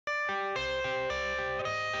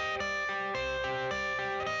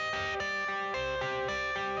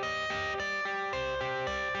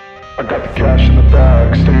I got the cash in the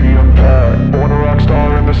bag, stadium packed. Born a rock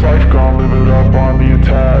star in this life, gon' live it up on the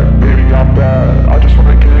attack. Baby, I'm bad, I just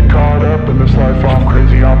wanna get caught up in this life. I'm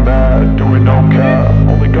crazy, I'm mad, doing no cap.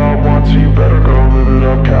 Only God wants you, better go live it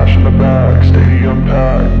up. Cash in the bag, stadium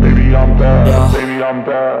packed. Baby, I'm bad, baby, I'm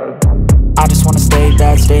bad. I just wanna stay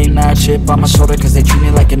bad, stay mad. Chip on my shoulder cause they treat me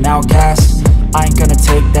like an outcast. I ain't gonna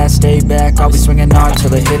take that, stay back. I'll be swinging hard till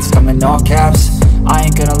the hits come in all caps. I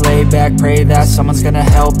ain't gonna lay back, pray that someone's gonna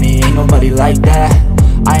help me. Ain't nobody like that.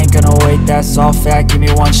 I ain't gonna wait, that's all fact. Give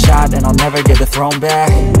me one shot and I'll never get the throne back.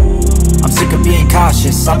 I'm sick of being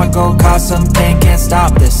cautious, I'ma go cause something, can't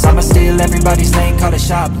stop this. I'ma steal everybody's lane, call it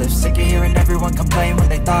shoplift. Sick of hearing everyone complain when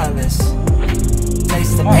they thoughtless.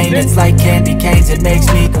 Taste the pain, it's like candy canes. It makes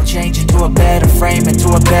me go change into a better frame, into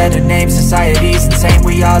a better name. Society's insane,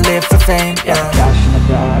 we all live for fame, yeah. Cash in the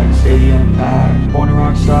bag, stadium packed. Born a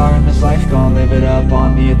rock star in this life, gon' live it up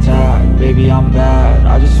on the attack. Baby, I'm bad,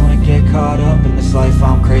 I just wanna get caught up in this life.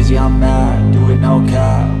 I'm crazy, I'm mad, do it no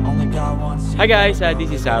cap. Only God wants. Hi guys, this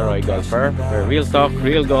is Roy Golfer, where real talk,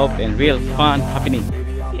 real golf, and real fun happening.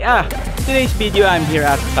 Yeah, today's video I'm here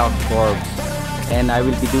at South Forbes, and I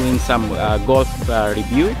will be doing some golf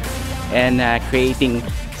review and creating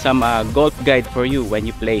some golf guide for you when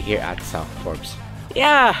you play here at South Forbes.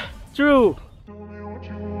 Yeah, true.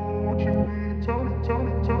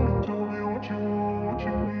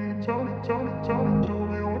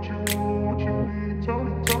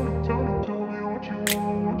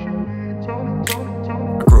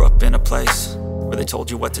 I grew up in a place where they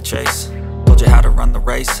told you what to chase, told you how to run the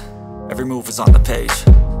race. Every move was on the page,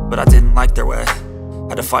 but I didn't like their way.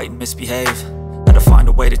 Had to fight and misbehave, had to find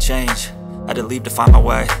a way to change, had to leave to find my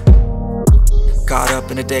way. Caught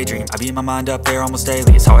up in a daydream, I beat my mind up there almost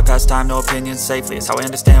daily. It's how I pass time, no opinions safely. It's how I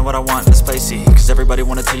understand what I want in this place, see. Cause everybody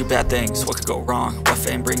wanna tell you bad things, what could go wrong, what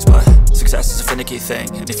fame brings. But success is a finicky thing,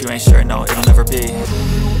 and if you ain't sure, no, it'll never be.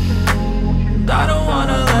 I don't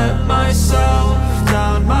wanna let myself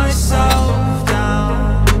down, myself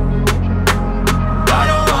down. I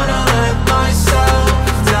don't wanna let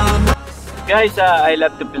myself down. Guys, I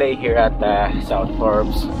love to play here at South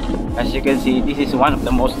Forbes. As you can see, this is one of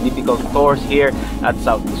the most difficult course here at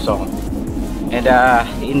South Luzon. And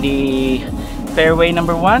in the fairway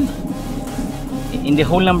number 1, in the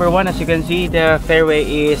hole number 1, as you can see, the fairway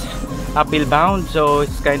is uphill bound, so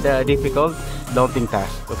it's kind of difficult, daunting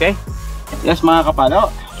task. Okay, yes mga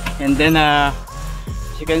kapalo. And then as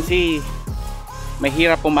you can see,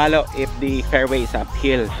 mahirap pumalo if the fairway is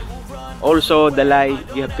uphill. Also the lie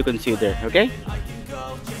you have to consider. Okay,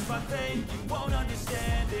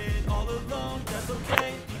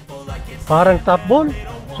 parang top ball,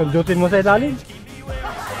 sundutin mo sa ilalim.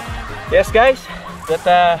 yes guys, that's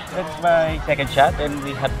my second shot, and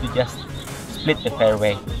we have to just split the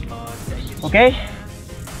fairway. Okay,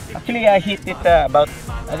 actually I hit it about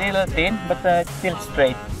a little thin, but still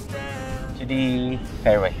straight to the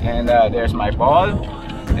fairway. And there's my ball,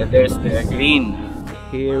 and there's the green.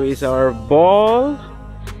 Here is our ball,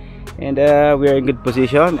 and we are in good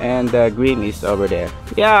position, and the green is over there.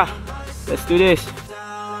 Yeah, let's do this.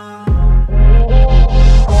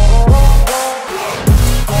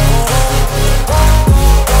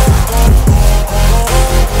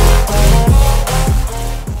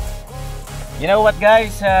 You know what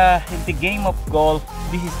guys, in the game of golf,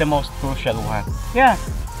 this is the most crucial one. Yeah,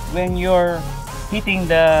 when you're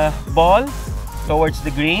hitting the ball towards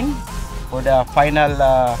the green for the final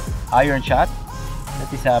iron shot,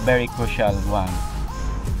 that is a very crucial one.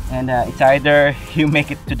 And it's either you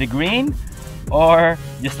make it to the green or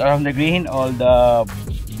just around the green, or the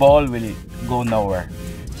ball will go nowhere.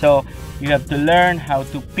 So you have to learn how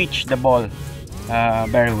to pitch the ball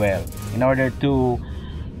very well in order to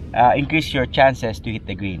increase your chances to hit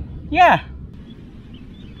the green. Yeah.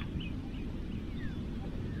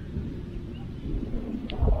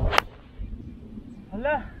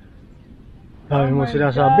 Hala. Dami mo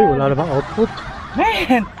sinasabi, wala na bang output?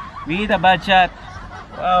 Man, we hit a bad shot.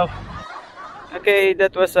 Wow. Okay,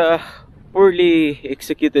 that was a poorly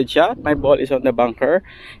executed shot. My ball is on the bunker,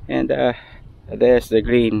 and there's the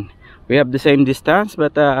green. We have the same distance,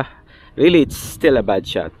 but really it's still a bad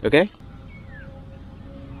shot. Okay.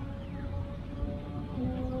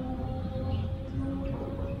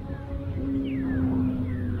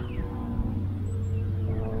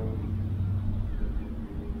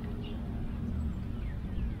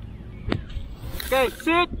 Okay,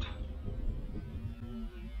 sit.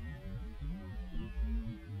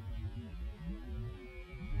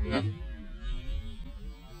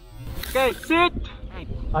 Okay, sit.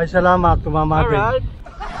 Ay, salamat, tumama din. Alright.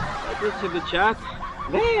 That's a good shot.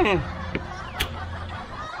 Man.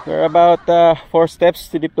 We're about 4 steps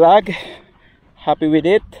to the plug. Happy with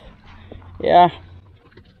it. Yeah.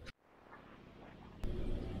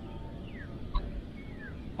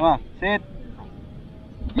 Come on, sit.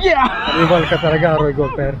 Yeah! Rival ka talaga, Roy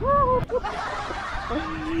Golfer.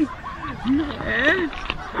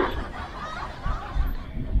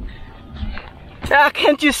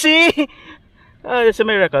 Can't you see? Oh, it's a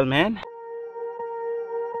miracle, man.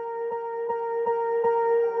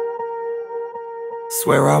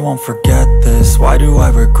 Swear I won't forget this, why do I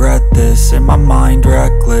regret this? In my mind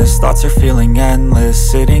reckless, thoughts are feeling endless.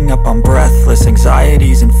 Sitting up, I'm breathless,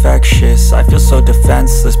 anxiety's infectious. I feel so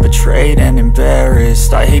defenseless, betrayed and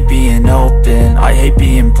embarrassed. I hate being open, I hate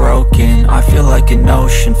being broken. I feel like an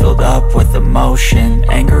ocean filled up with emotion.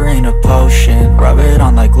 Anger ain't a potion, rub it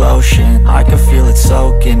on like lotion. I can feel it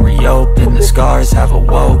soaking, reopen, the scars have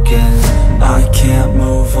awoken. I can't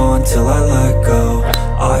move on till I let go.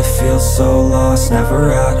 I feel so lost,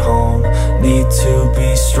 never at home. Need to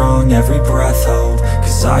be strong, every breath hold.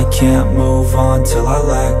 Cause I can't move on till I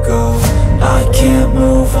let go. I can't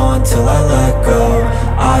move on till I let go.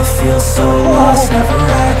 I feel so lost, never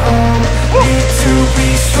at home. Need to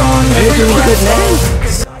be strong, every breath hold.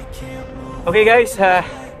 Cause I can't move. Okay guys,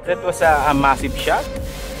 that was a massive shot.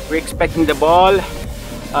 We're expecting the ball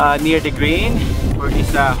near the green for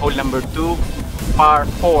this hole number 2, par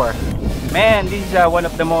 4. Man, this is one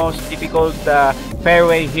of the most difficult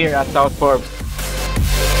fairway here at South Forbes.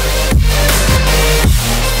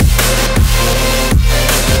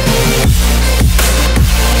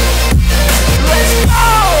 Let's go!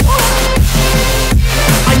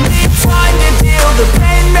 I need time to deal, the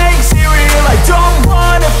pain makes it real. I don't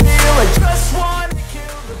wanna feel, I just wanna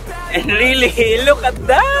kill the bad. And really, look at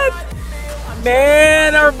that!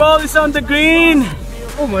 Man, our ball is on the green!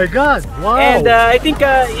 Oh my God! Wow! And I think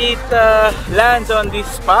it lands on this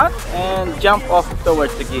spot and jump off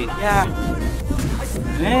towards the green. Yeah.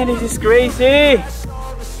 Man, this is crazy!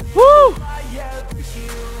 Woo!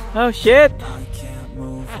 Oh shit!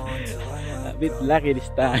 A bit lucky this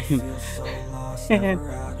time.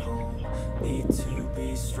 Need to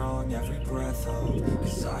be strong, every breath hold.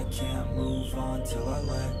 Cause I can't move on till I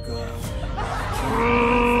let go.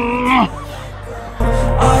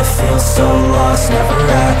 I feel so lost, never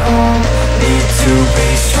at home. Need to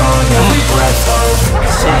be strong, every breath hold.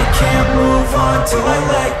 Cause I can't move on till I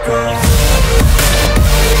let go.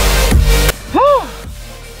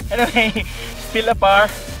 Anyway, still a par.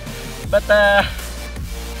 But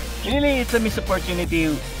really it's a missed opportunity.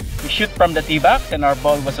 We shoot from the tee box and our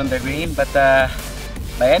ball was on the green. But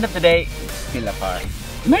by end of the day, it's still a par.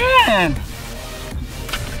 Man!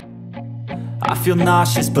 I feel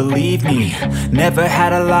nauseous, believe me. Never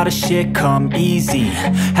had a lot of shit come easy.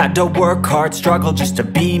 Had to work hard, struggle just to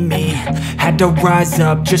be me. Had to rise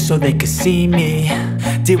up just so they could see me.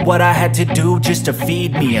 Did what I had to do just to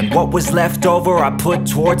feed me. And what was left over I put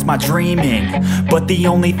towards my dreaming. But the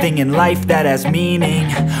only thing in life that has meaning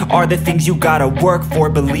are the things you gotta work for,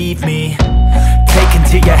 believe me. Take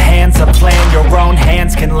into your hands a plan, your own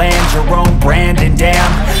hands can land your own brand. And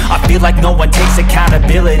damn, I feel like no one takes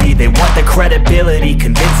accountability. They want the credibility,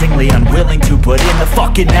 convincingly unwilling to put in the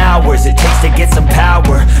fucking hours it takes to get some power.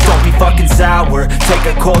 Don't be fucking sour, take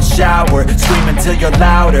a cold shower. Scream until you're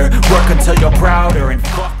louder, work until you're prouder. And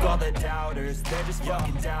fuck all the doubters, they're just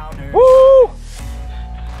fucking downers. Woo!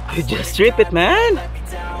 You just strip it, man!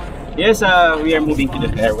 Yes, we are moving to the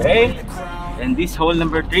fairway. And this hole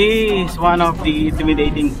number 3 is one of the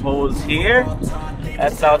intimidating holes here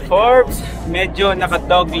at South Forbes. Medyo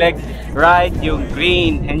naka-dogleg right yung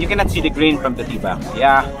green. And you cannot see the green from the tee box.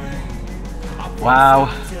 Yeah.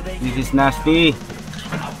 Wow. This is nasty.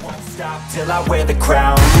 I won't stop till I wear the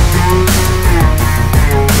crown.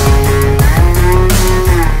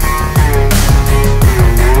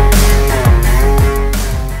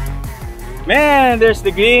 Man, there's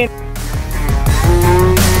the green.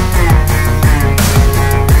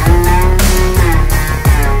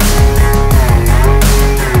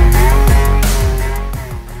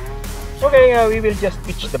 Okay, we will just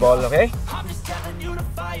pitch the ball, okay? I'm just telling you to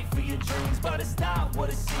fight for your dreams, but it's not what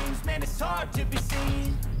it seems. Man, it's hard to be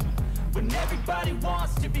seen when everybody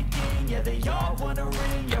wants to be king. Yeah, they all wanna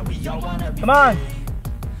ring. Yeah, we all wanna be. Come on!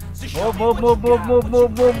 Move, move, move, move, move,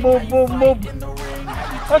 move, move, move, move, move.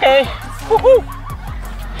 Okay. Woohoo!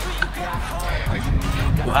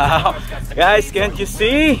 Wow, guys, can't you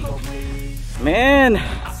see? Man,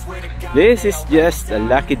 this is just a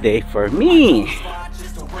lucky day for me.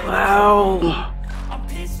 Wow. I'm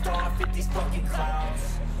pissed off at these fucking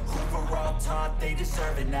clowns who were all taught they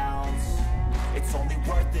deserve an ounce. It's only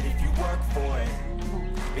worth it if you work for it.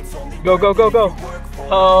 It's only Go, go, go, go. work for it.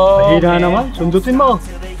 Oh, Mahina man. naman, sundutin mo.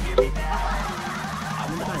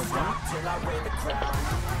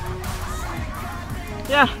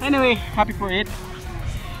 Yeah, anyway, happy for it.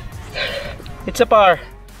 It's a par.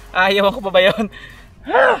 Ayaw ko pa ba yun?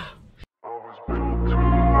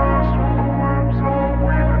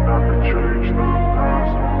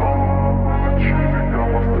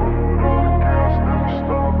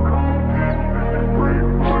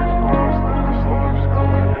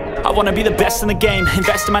 I wanna be the best in the game,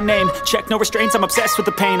 invest in my name. Check no restraints, I'm obsessed with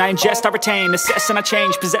the pain. I ingest, I retain, assess and I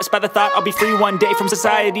change. Possessed by the thought I'll be free one day from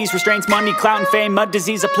society's restraints. Money, clout and fame, mud,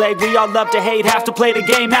 disease, a plague. We all love to hate, have to play the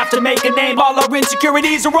game, have to make a name. All our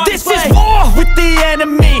insecurities are on display. This is war with the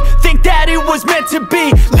enemy, think that it was meant to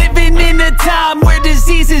be. Living in a time where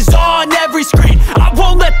disease is on every screen. I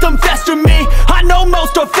won't let them fester me, I know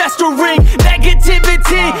most are festering.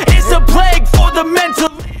 Negativity is a plague for the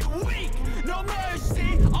mentally weak. No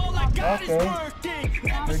mercy. Okay,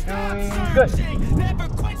 we're doing good.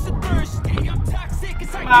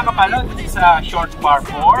 Mga kapalod, this is a short par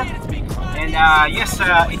 4. And yes,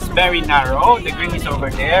 it's very narrow. The green is over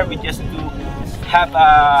there. We just do have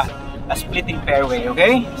a splitting fairway,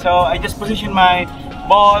 okay? So I just position my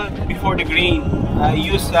ball before the green. I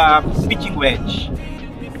use a pitching wedge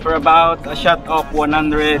for about a shot of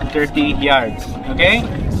 130 yards, okay?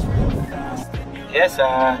 Yes,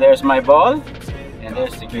 there's my ball. And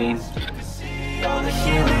there's the green. All the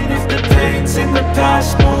healing if the pain's in the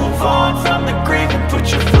past. Move on from the grave and put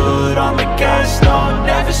your foot on the gas. No,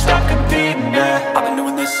 never stop competing, yeah. I've been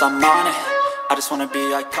doing this, I'm on it. I just wanna be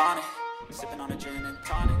iconic. Sipping on a gin and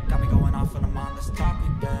tonic. Got me going off when I'm on this topic,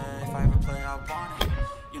 yeah. If I ever play, I want it.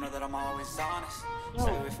 You know that I'm always honest.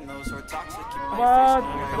 Stay away from those who are toxic. Keep my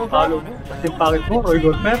face Follow mo. Kasi pangit mo, Roy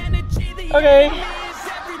Golfer. Okay.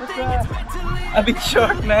 A bit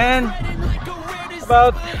short, man.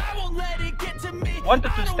 About 1 to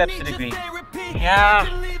 2 steps to the green. Yeah,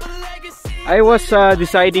 I was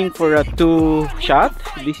deciding for a 2 shot.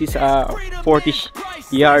 This is a 40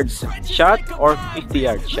 yards shot or 50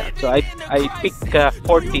 yard shot. So I picked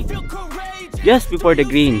 40 just before the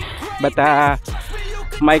green. But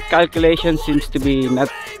my calculation seems to be not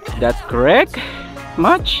that correct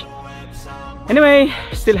much. Anyway,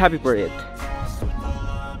 still happy for it.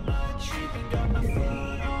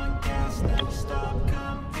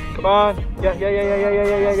 Come on, yeah,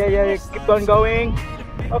 keep on going.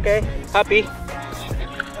 Okay, happy.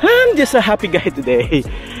 I'm just a happy guy today.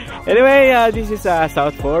 Anyway, this is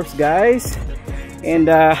South Forbes, guys, and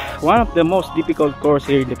one of the most difficult course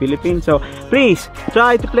here in the Philippines. So please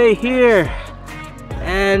try to play here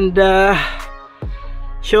and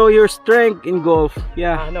show your strength in golf.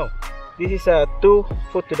 Yeah, no, this is a 2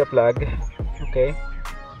 foot to the plug. Okay.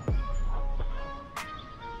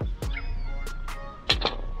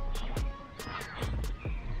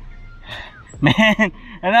 Man,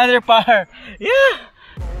 another par. Yeah.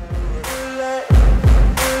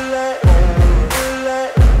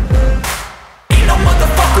 Ain't no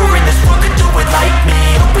motherfucker in this world could do it like me.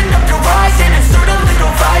 Open up your eyes and insert a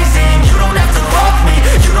little rising. You don't have to love me,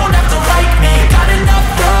 you don't have to like me. Got enough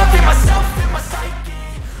love in myself, in my psyche.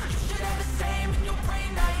 You should have the same in your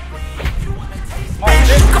brain nightly. If you wanna taste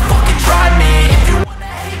bitch, you can fucking try me. If you wanna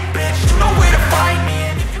hate bitch, you know where to find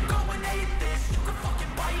me. And if you go and hate this, you can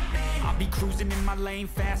fucking bite me. I'll be cruising in my lane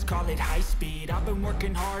fast, call it high speed. I've been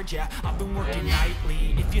working hard, yeah, I've been working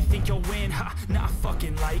nightly. If you think you'll win, ha, not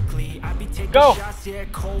fucking likely. I be taking shots, yeah,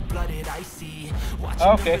 cold-blooded, icy. Watching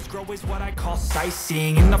numbers grow is what I call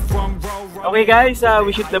sightseeing. In the front row. Okay, guys,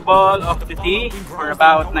 we shoot the ball off the tee for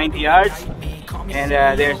about 90 yards, and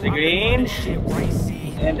there's the green,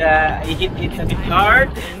 and I hit it a bit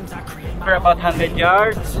hard for about 100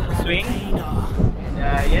 yards swing.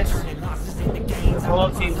 And yes, the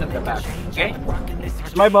ball seems at the back. Okay,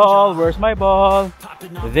 where's my ball? Where's my ball?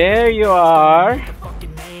 There you are.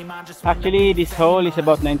 Actually, this hole is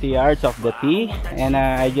about 90 yards off the tee, and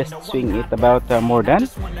I just swing it about more than.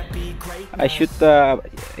 I shoot, I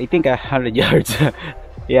think 100 yards.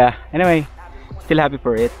 Yeah. Anyway, still happy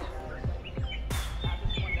for it.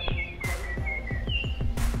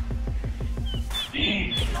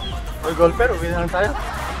 Roy Golfer, uwi na lang tayo.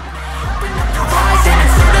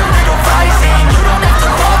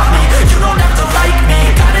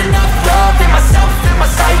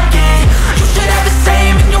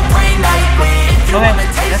 Okay,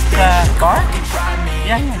 that's bar?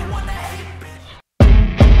 Yeah.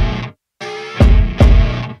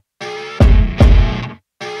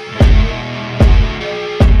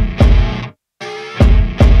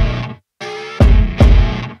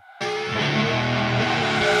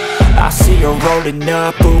 I see her rolling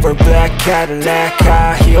up, Uber black Cadillac,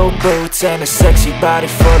 high heel boots and a sexy body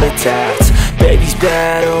full of tats. Baby's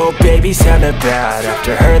bad, oh baby's hella bad.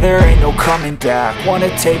 After her there ain't no coming back. Wanna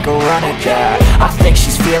take a run at that. I think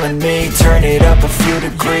she's feeling me, turn it up a few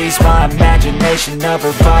degrees. My imagination of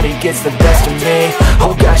her body gets the best of me.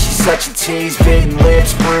 Oh gosh, she's such a tease, bitten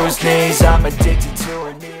lips, bruised knees. I'm addicted to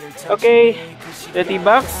her, need her touch. Okay, the tee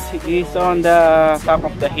box is on the top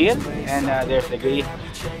of the hill, and there's the green.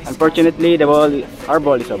 Unfortunately, our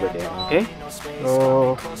ball is over there. Okay,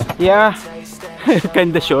 so yeah,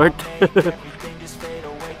 kinda short.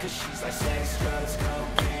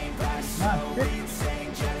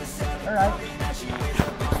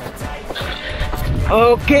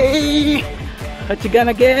 Okay, what you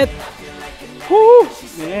gonna get? Woo,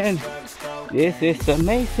 man, this is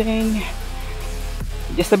amazing.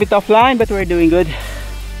 Just a bit offline, but we're doing good.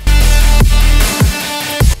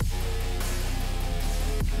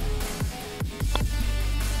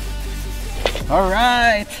 All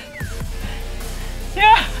right.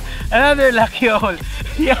 Yeah, another lucky hole.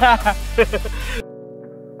 Yeah.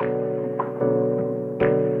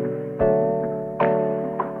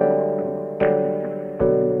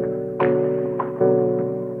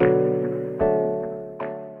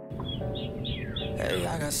 Hey,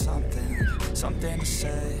 I got something to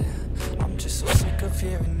say. I'm just so sick of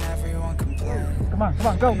hearing everyone complain. Come on,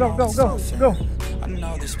 go. I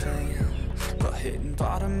know this pain, but hitting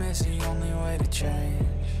bottom is the only way to change.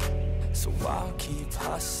 So I'll keep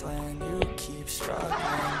hustling, you keep struggling.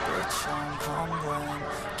 Bitch, I'm humbling,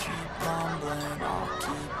 keep mumbling. I'll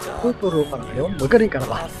keep Tuturo ka ngayon? Magaling ka na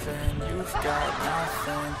ba? bluffing. You've got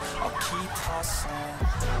nothing, I'll keep hustling.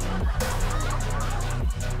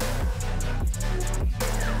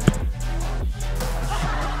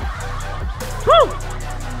 Woo!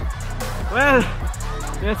 Well,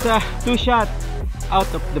 that's a 2 shot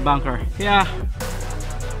out of the bunker. Yeah.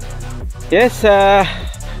 Yes,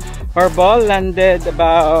 our ball landed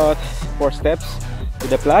about 4 steps to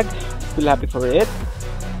the plug. Still happy for it.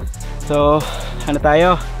 So, ano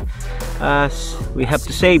tayo? We have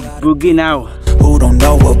to save boogie now. Who don't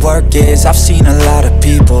know what work is? I've seen a lot of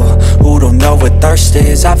people who don't know what thirst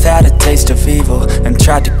is. I've had a taste of evil and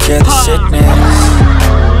tried to cure the sickness,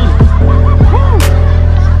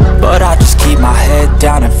 but I just keep my head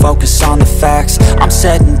down and focus on the facts. I'm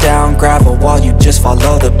setting down gravel while you just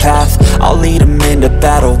follow the path. I'll lead them into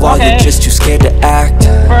battle while you're just too scared to act.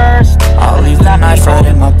 First, I'll leave the knife right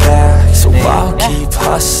in my back, so I'll keep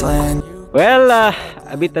hustling. well,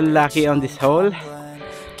 a bit unlucky on this hole,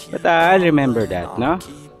 but I'll remember that, no?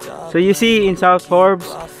 So you see, in South Forbes,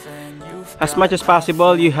 as much as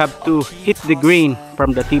possible, you have to hit the green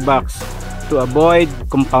from the tee box to avoid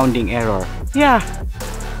compounding error. Yeah.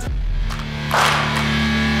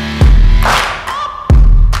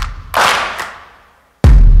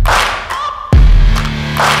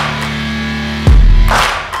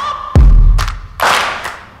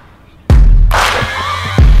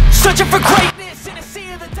 Searching for greatness in a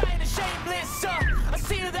sea of the dying and shameless, a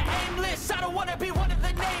sea of the aimless. I don't wanna be one of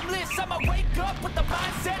the nameless. I'ma wake up with the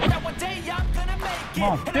mindset that one day I'm gonna make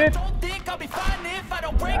it. And I don't think I'll be fine if I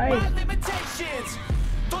don't break my limitations.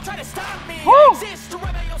 Don't try to stop me. I exist to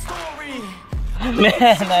write my own story.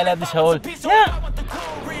 Man, I love this hole.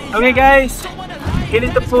 Yeah. Okay guys,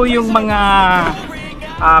 ganito po yung mga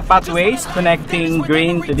pathways connecting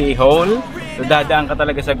green to the hole. So dadaan ka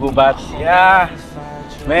talaga sa gubat. Yeah.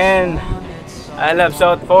 Man, I love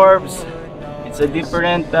South Forbes. It's a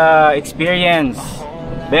different experience.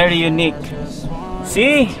 Very unique.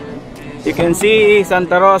 See? You can see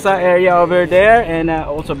Santa Rosa area over there, and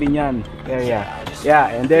also Binyan area.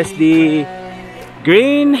 Yeah, and there's the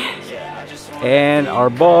green, and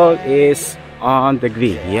our ball is on the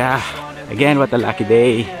green. Yeah, again, what a lucky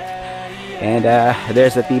day. And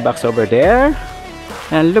there's the tee box over there,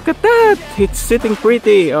 and look at that, it's sitting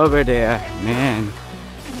pretty over there, man.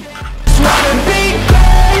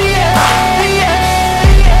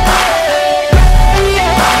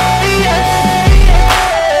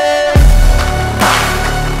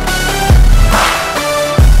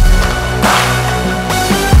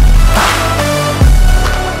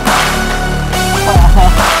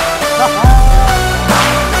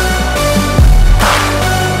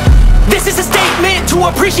 This is a statement to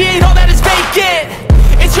appreciate all that is vacant.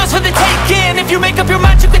 It's just for the taking. If you make up your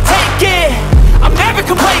mind, you can take it. I'm never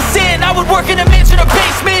complacent. I would work in a mansion or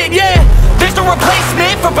basement, yeah. There's no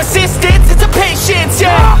replacement for persistence. It's a patience,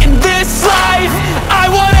 yeah. In this life, I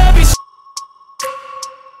wanna be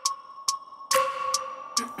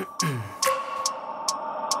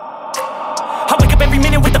I wake up every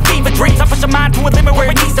minute with the fever dreams. I push a mind to a limit where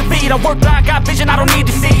it needs to be. I work blind, got vision I don't need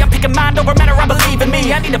to see. I'm picking mind over matter, I believe in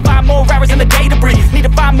me. I need to find more hours in the day to breathe. Need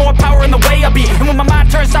to find more power in the way I be. And when my mind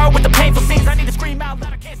turns out with the painful scenes, I need out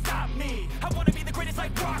loud, I can't stop me. I wanna be the greatest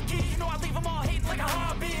like Rocky. You know I leave them all hating like a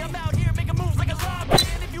hobby. I'm out here making moves like a lobby.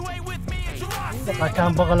 And if you ain't with me, it's your loss.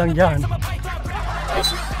 Nakachamba ka lang dyan.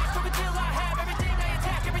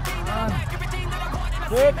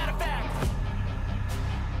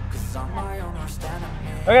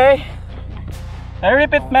 Okay, I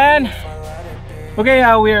repeat, man. Okay,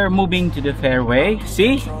 now we are moving to the fairway.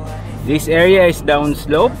 See, this area is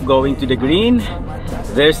downslope going to the green.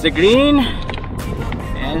 There's the green,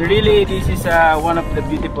 and really this is one of the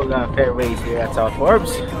beautiful fairways here at South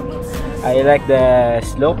Forbes. I like the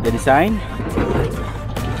slope, the design,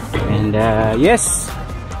 and yes,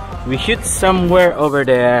 we shoot somewhere over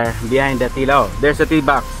there behind the tee. There's a tee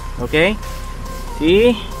box. Okay,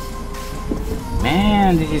 see,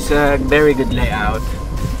 man, this is a very good layout,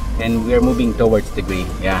 and we are moving towards the green.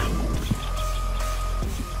 Yeah.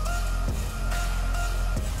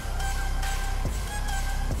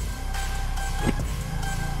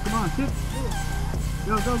 Come on, sit.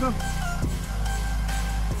 Go, go, go.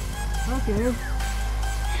 Okay.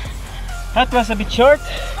 That was a bit short.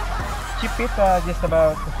 Chip it just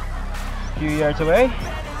about a few yards away.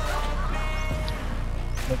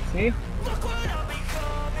 Let's see.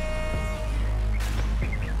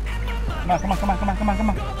 Come on, come on, come on, come on, come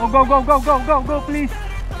on. Oh, go, go, go, go, go, go, please.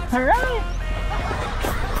 Alright.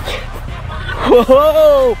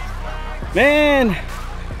 Whoa! Man!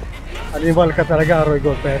 Animal ka talaga, Roy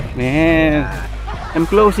Golfer. Man! I'm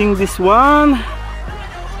closing this one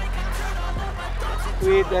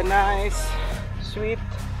with a nice, sweet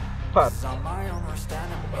putt.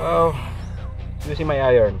 Oh, using my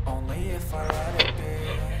iron.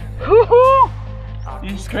 Woohoo!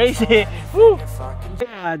 This is crazy. Woo!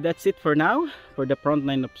 That's it for now for the front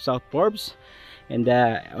line of South Forbes, and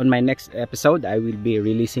on my next episode I will be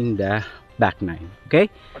releasing the back nine. Okay,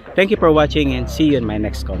 thank you for watching and see you in my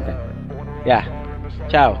next content. Yeah,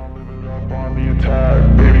 ciao. On the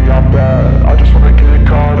attack, baby, I'm bad. I just wanna get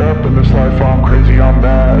caught up in this life. I'm crazy, I'm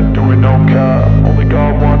mad. Doing no cap. Only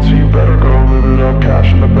God wants you, better go live it up.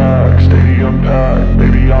 Cash in the bag, stadium packed.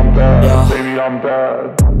 Baby, I'm bad. Yeah. Baby, I'm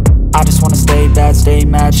bad. I just wanna stay bad, stay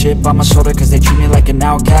mad, chip on my shoulder cause they treat me like an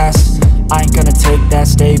outcast. I ain't gonna take that,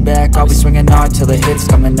 stay back, I'll be swinging hard till the hits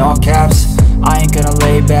come in all caps. I ain't gonna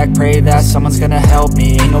lay back, pray that someone's gonna help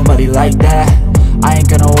me, ain't nobody like that. I ain't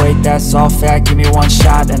gonna wait, that's all fact, give me one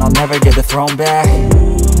shot and I'll never get the throne back.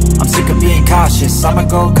 I'm sick of being cautious, I'ma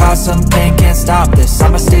go cause some pain, can't stop this.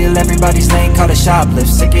 I'ma steal everybody's lane, call it shoplift.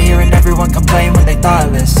 Sick of hearing everyone complain when they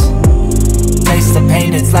thoughtless. Taste the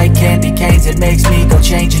pain, it's like candy canes. It makes me go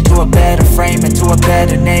change into a better frame, into a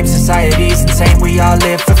better name. Society's insane, we all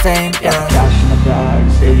live for fame. Yeah. Cash in the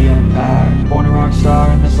bag, stadium packed. Born a rock star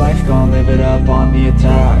in this life, gonna live it up on the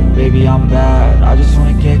attack. Baby, I'm bad, I just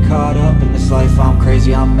wanna get caught up in this life. I'm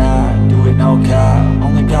crazy, I'm mad, do it no cap.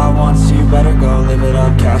 Only God wants you, better go live it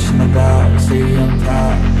up. Cash in the bag, stadium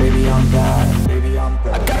packed. Baby, I'm bad.